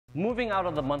Moving out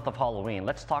of the month of Halloween,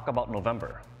 let's talk about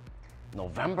November.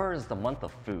 November is the month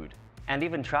of food and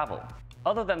even travel.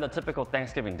 Other than the typical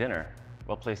Thanksgiving dinner,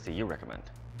 what place do you recommend?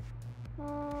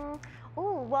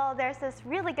 Well, there's this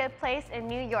really good place in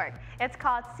New York. It's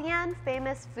called Xian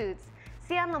Famous Foods.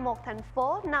 Xian là một thành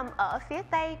phố nằm ở phía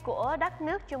tây của đất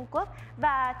nước Trung Quốc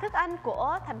và thức ăn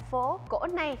của thành phố cổ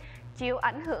này chịu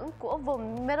ảnh hưởng của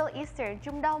vùng Middle Eastern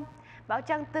Trung Đông. Bảo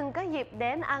Trân từng có dịp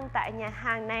đến ăn tại nhà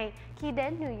hàng này khi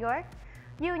đến New York.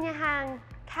 Dù nhà hàng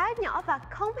khá nhỏ và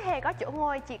không hề có chỗ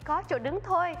ngồi, chỉ có chỗ đứng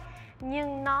thôi,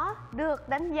 nhưng nó được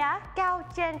đánh giá cao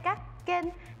trên các kênh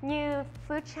như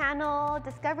Food Channel,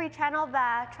 Discovery Channel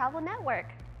và Travel Network.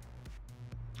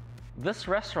 This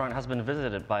restaurant has been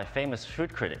visited by famous food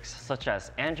critics such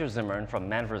as Andrew Zimmern from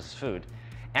Man vs. Food,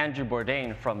 Andrew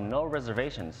Bourdain from No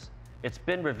Reservations. It's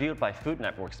been reviewed by Food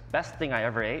Network's Best Thing I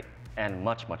Ever Ate, and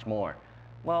much, much more.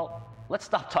 Well, let's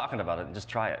stop talking about it and just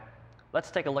try it.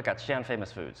 Let's take a look at Xian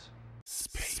Famous Foods.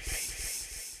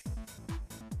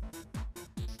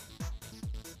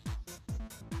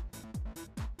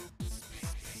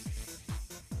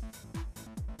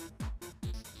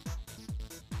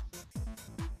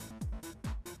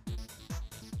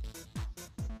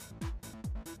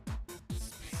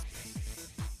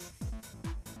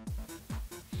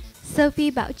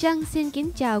 Sophie Bảo Trân xin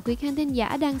kính chào quý khán thính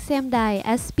giả đang xem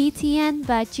đài SPTN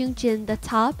và chương trình The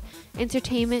Top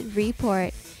Entertainment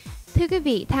Report. Thưa quý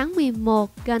vị, tháng 11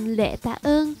 gần lễ tạ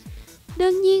ơn,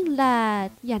 đương nhiên là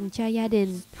dành cho gia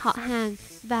đình, họ hàng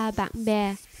và bạn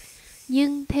bè.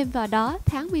 Nhưng thêm vào đó,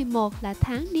 tháng 11 là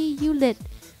tháng đi du lịch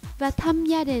và thăm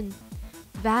gia đình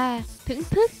và thưởng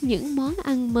thức những món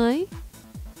ăn mới.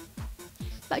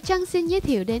 Bảo Trân xin giới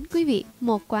thiệu đến quý vị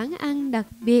một quán ăn đặc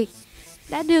biệt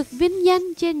đã được vinh danh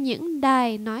trên những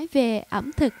đài nói về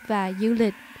ẩm thực và du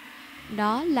lịch.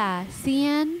 Đó là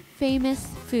Xian Famous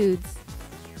Foods.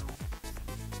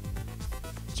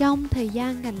 Trong thời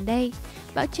gian gần đây,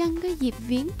 Bảo Trân có dịp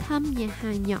viếng thăm nhà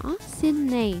hàng nhỏ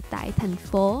xinh này tại thành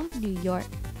phố New York.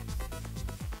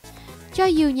 Cho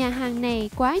dù nhà hàng này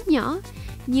quá nhỏ,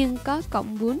 nhưng có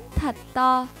cọng bún thật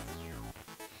to.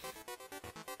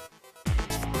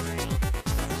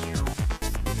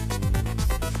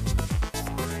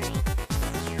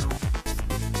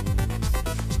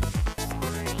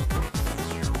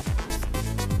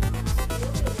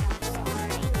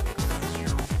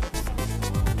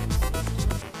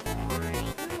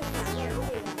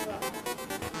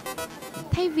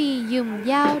 Thay vì dùng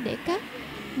dao để cắt,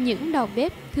 những đầu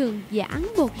bếp thường giãn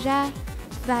bột ra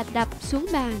và đập xuống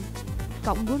bàn.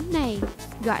 Cọng bún này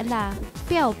gọi là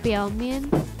bèo bèo miên,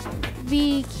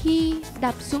 vì khi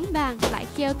đập xuống bàn lại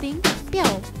kêu tiếng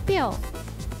bèo bèo.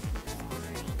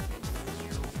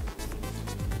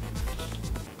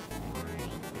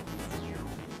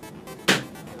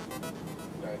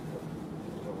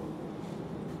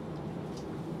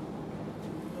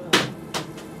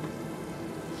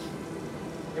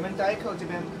 Diet Coke 这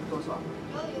边多少？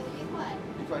有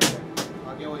1块钱。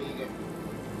好，给我一个。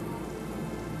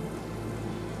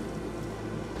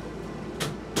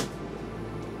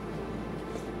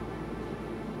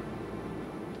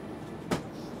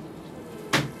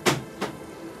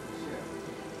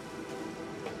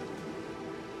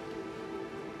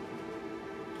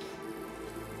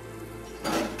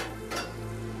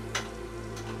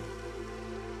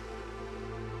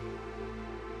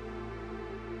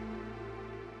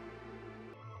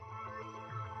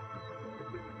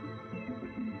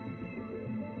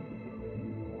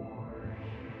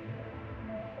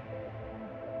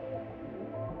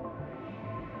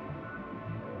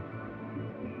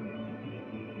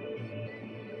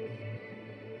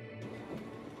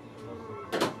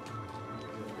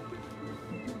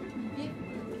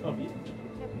Oh, beef?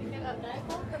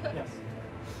 Yes.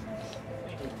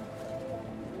 Thank you.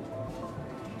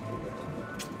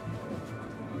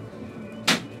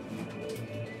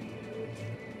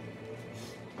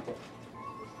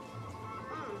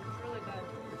 Really good.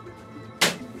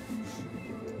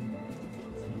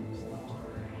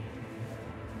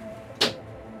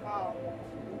 Wow.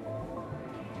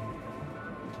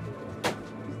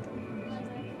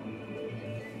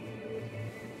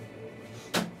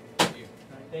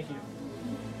 Thank you.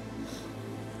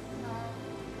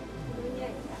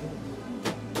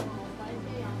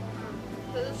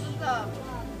 So this is the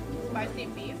spicy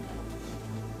beef.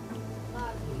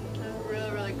 It's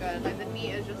really, really good. Like the meat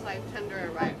is just like tender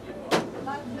and ripe.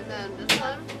 And then this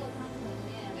one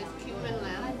is cumin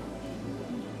lamb.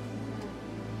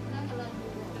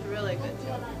 It's really good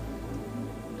too.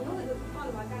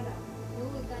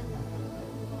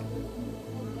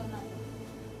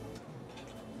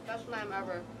 Best lamb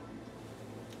ever.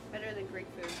 It better than Greek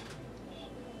food.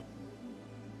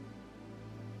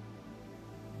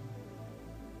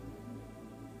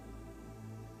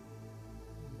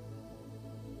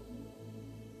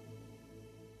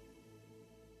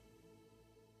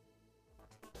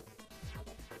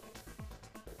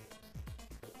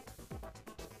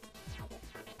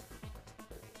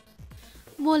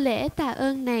 Mùa lễ tạ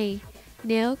ơn này,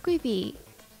 nếu quý vị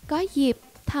có dịp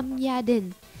thăm gia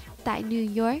đình tại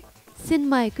New York, xin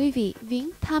mời quý vị viếng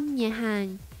thăm nhà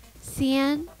hàng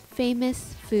Xian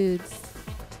Famous Foods.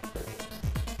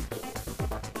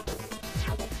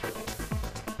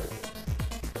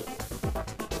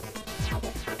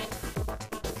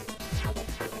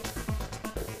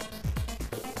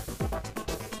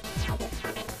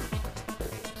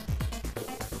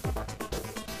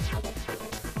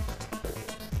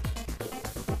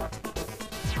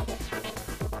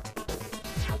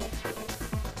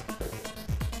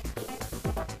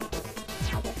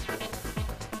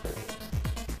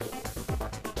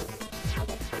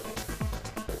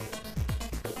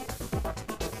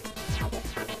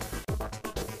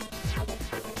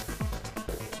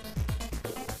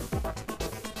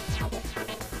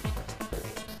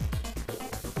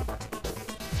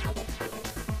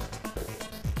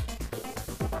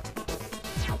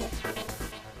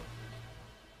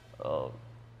 Oh,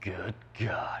 good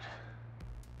God.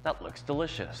 That looks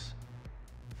delicious.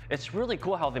 It's really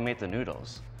cool how they made the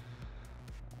noodles.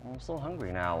 I'm so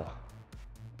hungry now.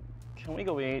 Can we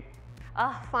go eat?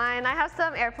 Oh, fine. I have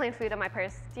some airplane food in my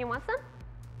purse. Do you want some?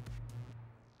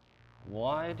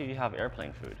 Why do you have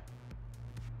airplane food?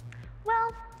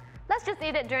 Well, let's just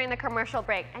eat it during the commercial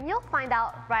break, and you'll find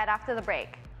out right after the break.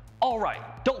 All right,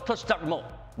 don't touch that remote.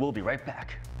 We'll be right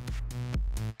back.